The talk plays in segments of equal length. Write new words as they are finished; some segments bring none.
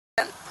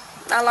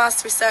I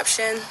lost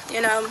reception,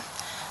 you know,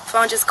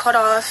 phone just cut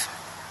off,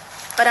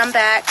 but I'm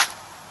back.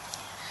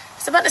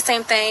 It's about the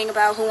same thing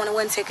about who want to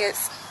win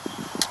tickets.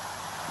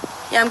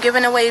 Yeah, I'm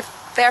giving away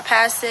fair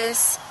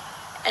passes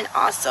and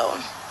also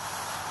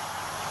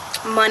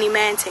money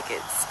man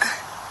tickets.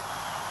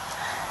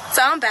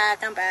 So I'm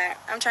back.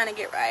 I'm trying to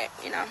get right,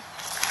 you know.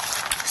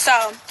 So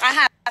I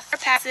have fair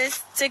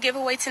passes to give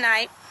away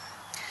tonight.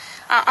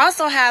 I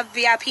also have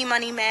VIP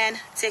money man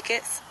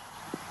tickets.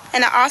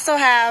 And I also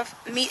have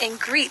meet and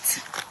greet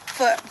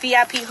for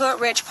VIP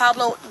Hood Rich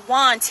Pablo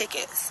Juan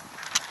tickets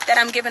that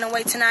I'm giving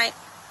away tonight.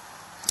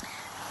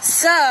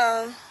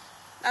 So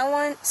I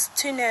want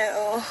to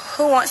know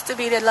who wants to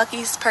be the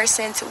luckiest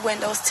person to win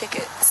those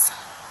tickets.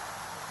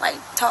 Like,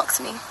 talk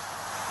to me.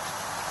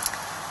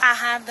 I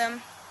have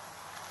them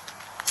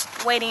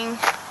waiting,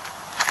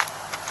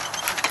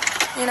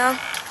 you know.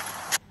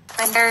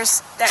 And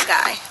there's that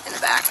guy in the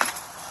back.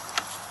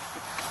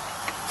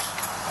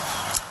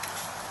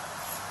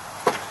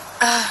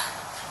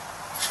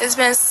 It's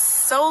been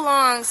so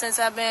long since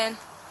I've been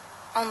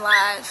on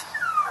live.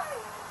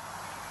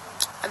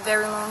 A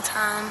very long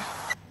time.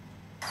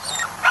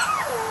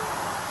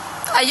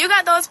 You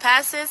got those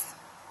passes?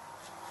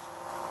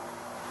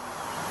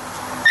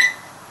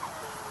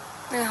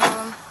 Let me hold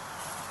them.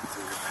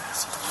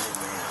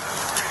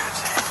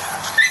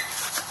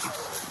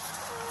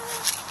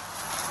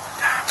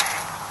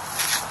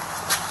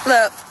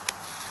 Look,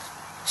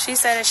 she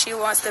said that she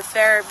wants the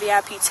fair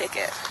VIP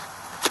ticket.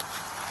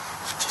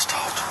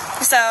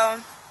 So,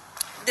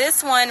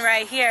 this one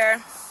right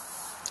here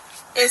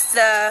is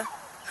the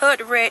Hood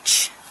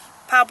Rich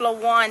Pablo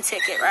Juan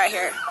ticket right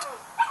here.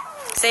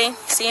 See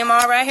them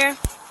all right here?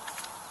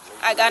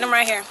 I got them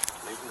right here.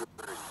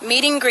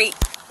 Meet and greet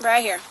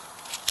right here.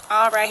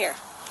 All right here.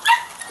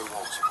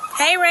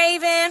 Hey,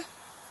 Raven.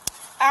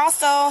 I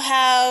also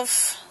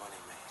have,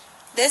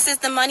 this is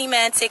the Money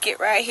Man ticket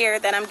right here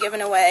that I'm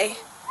giving away.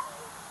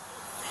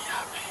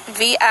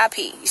 VIP.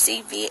 You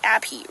see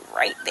VIP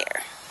right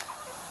there.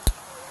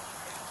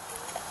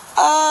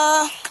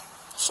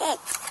 Shit.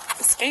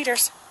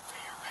 Skaters.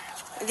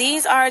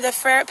 These are the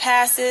fair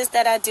passes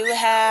that I do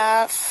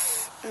have.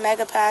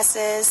 Mega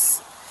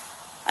passes.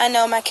 I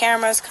know my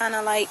camera's kind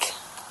of like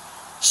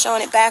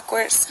showing it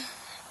backwards.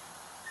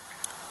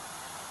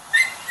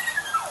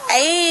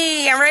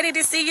 Hey, I'm ready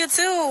to see you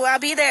too. I'll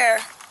be there.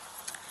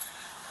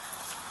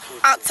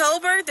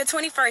 October the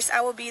 21st,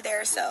 I will be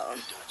there. So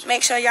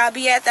make sure y'all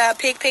be at the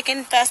Pig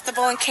Picking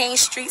Festival in Kane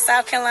Street,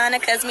 South Carolina,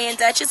 because me and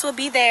Duchess will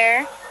be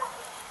there.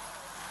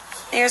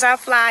 Here's our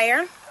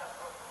flyer.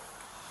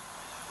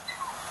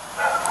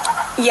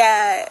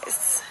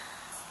 Yes.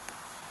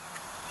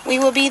 We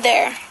will be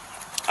there.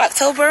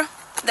 October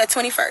the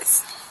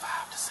 21st.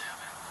 5 to 7.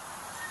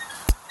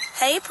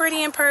 Hey,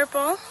 Pretty in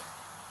Purple.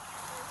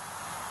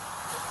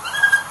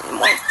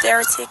 Want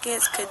their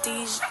tickets,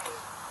 Khadijah.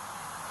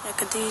 Yeah,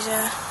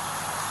 Khadijah.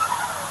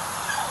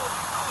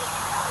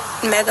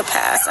 Mega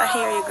Pass. I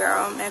hear you,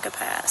 girl. Mega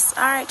Pass.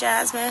 Alright,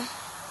 Jasmine.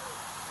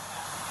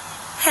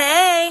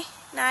 Hey,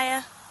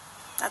 Naya.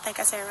 I think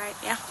I said it right,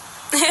 yeah.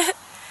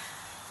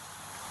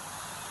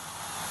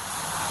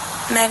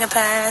 Mega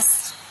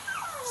Pass.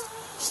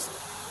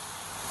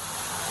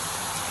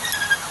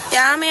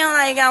 Yeah, I mean,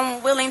 like,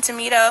 I'm willing to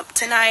meet up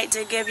tonight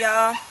to give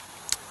y'all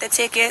the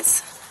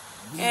tickets.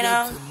 You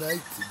know,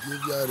 tonight to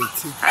give y'all the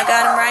tickets. I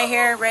got them right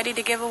here, ready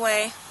to give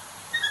away.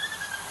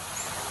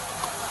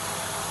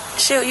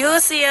 Shoot, you'll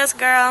see us,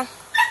 girl.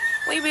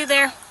 We be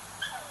there.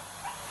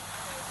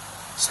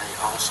 Say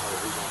also,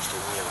 who wants to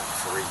win a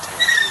free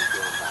tattoo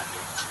done by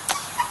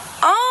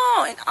Duchess?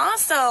 Oh, and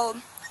also,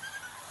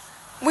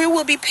 we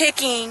will be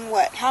picking,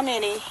 what, how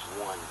many?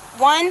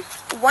 One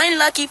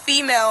lucky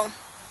female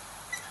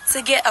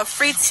to get a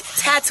free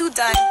tattoo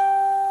done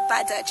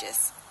by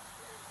Duchess.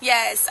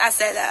 Yes, I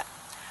said that.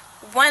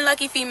 One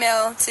lucky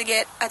female to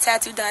get a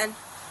tattoo done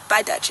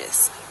by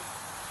Duchess.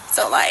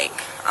 So, like,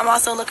 I'm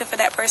also looking for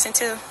that person,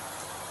 too.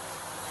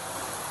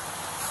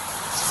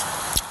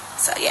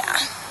 So, yeah.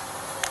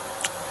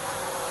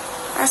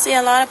 I see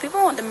a lot of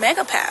people want the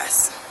Mega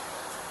Pass.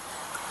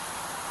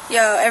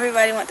 Yo,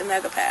 everybody want the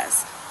Mega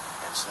Pass.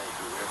 And say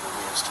whoever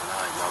wins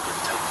tonight, y'all get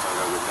to take a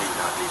photo with me,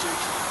 not DJ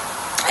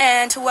Kid.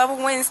 And whoever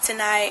wins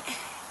tonight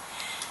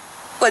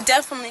will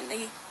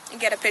definitely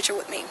get a picture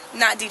with me.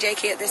 Not DJ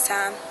Kid this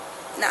time.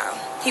 No,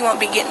 he won't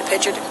be getting a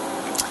picture.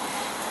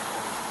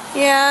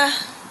 Yeah,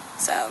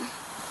 so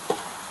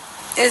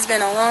it's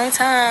been a long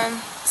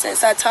time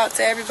since I talked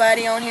to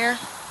everybody on here.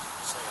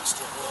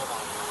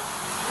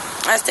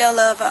 I still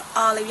love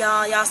all of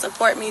y'all. Y'all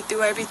support me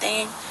through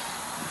everything.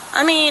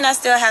 I mean, I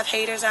still have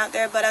haters out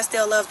there, but I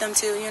still love them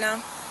too, you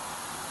know?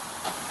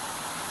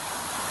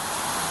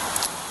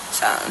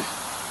 So,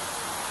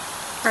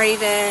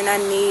 Raven, I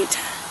need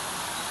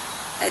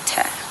a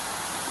tag.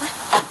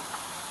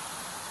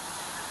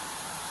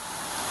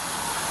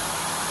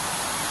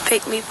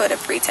 Pick me for the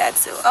free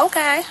tattoo.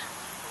 Okay.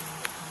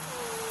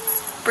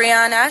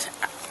 Brianna,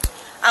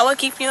 I will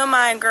keep you in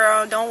mind,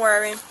 girl. Don't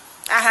worry.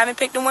 I haven't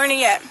picked the winner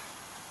yet.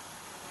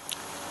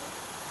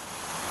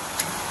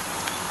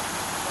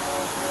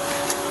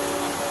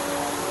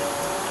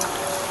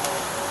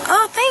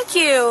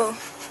 Thank you.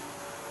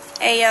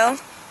 Ayo.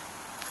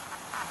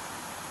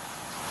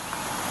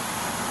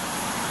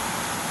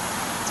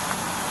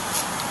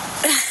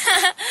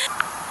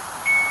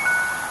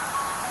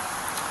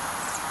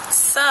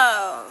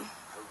 So,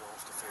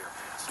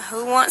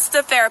 who wants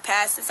the fair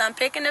passes? I'm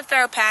picking the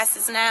fair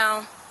passes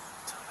now.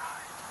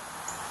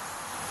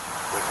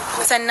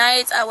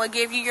 Tonight, I will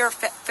give you your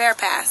fair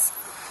pass.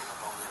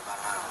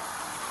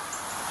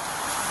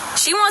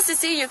 She wants to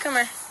see you. Come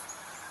here.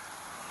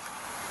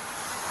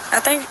 I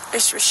think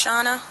it's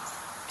Rashana.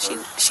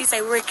 She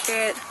say, we're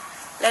kid.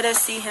 Let us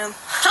see him.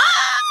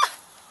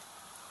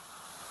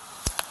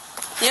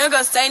 You ain't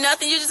gonna say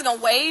nothing? You just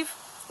gonna wave?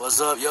 What's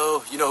up,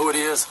 yo? You know who it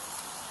is?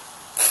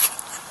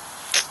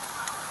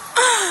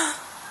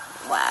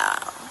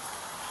 Wow.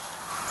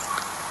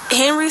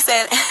 Henry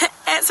said,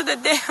 answer the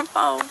damn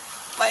phone.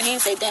 But he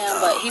didn't say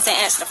damn, but he said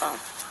answer the phone.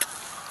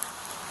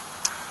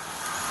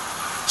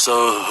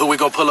 So, who we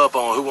gonna pull up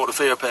on? Who want the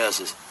fair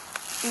passes?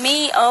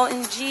 Me,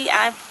 OMG,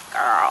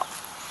 girl.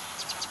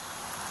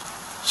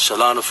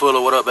 Shalonda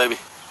Fuller, what up, baby?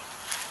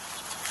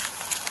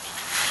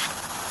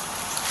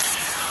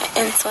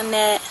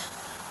 Antoinette.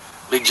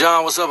 Big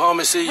John, what's up,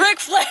 homie? See you. Ric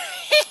Flair.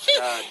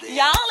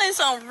 Y'all in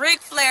some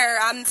Ric Flair,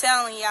 I'm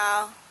telling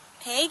y'all.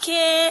 Hey,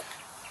 kid.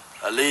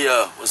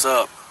 Aaliyah, what's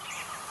up?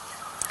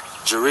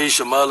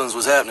 Jerisha Mullins,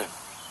 what's happening?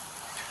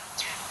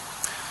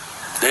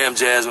 Damn,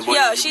 Jasmine boy.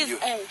 Yo, she's,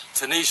 hey.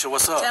 Tanisha,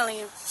 what's up? Telling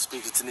you.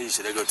 Speak to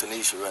Tanisha. There go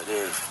Tanisha right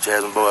there.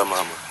 Jasmine boy,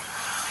 mama.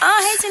 Oh,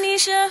 hey,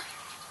 Tanisha.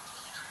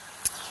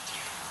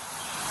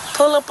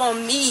 Pull up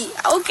on me.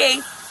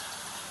 Okay.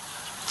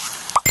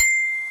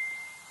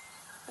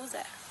 Who's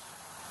that?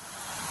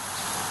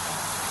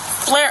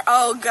 Flair.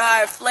 Oh,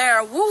 God.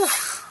 Flair. Woo.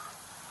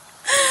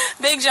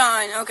 Big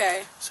John.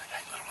 Okay. Say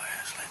hey, little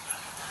Ashley.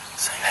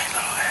 Say hey,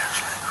 little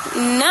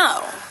Ashley.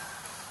 No.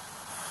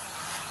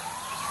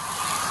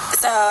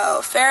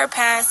 So, fair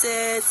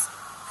passes.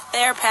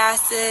 Fair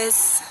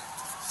passes.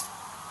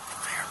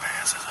 Fair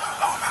passes.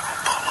 Oh, am I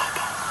gonna pull up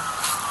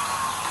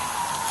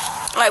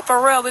on? Like,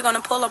 for real, we're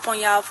gonna pull up on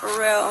y'all, for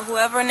real.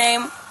 Whoever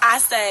name I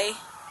say,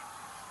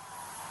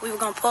 we were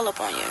gonna pull up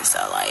on you.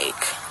 So,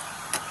 like,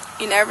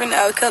 you never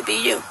know. It could be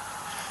you.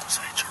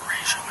 Say,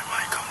 Jerisha, we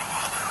might come to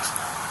Mullins.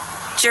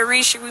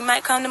 Jerisha, we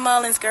might come to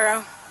Mullins,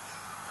 girl.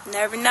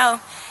 Never know.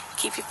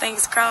 Keep your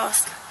fingers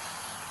crossed.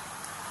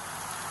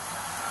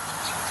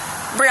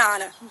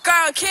 Brianna.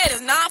 Girl, kid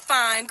is not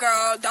fine,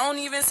 girl. Don't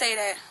even say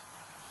that.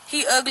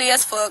 He ugly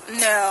as fuck.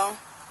 No.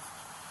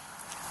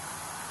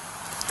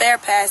 Fair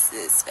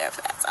passes. Fair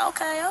pass.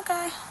 Okay,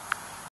 okay.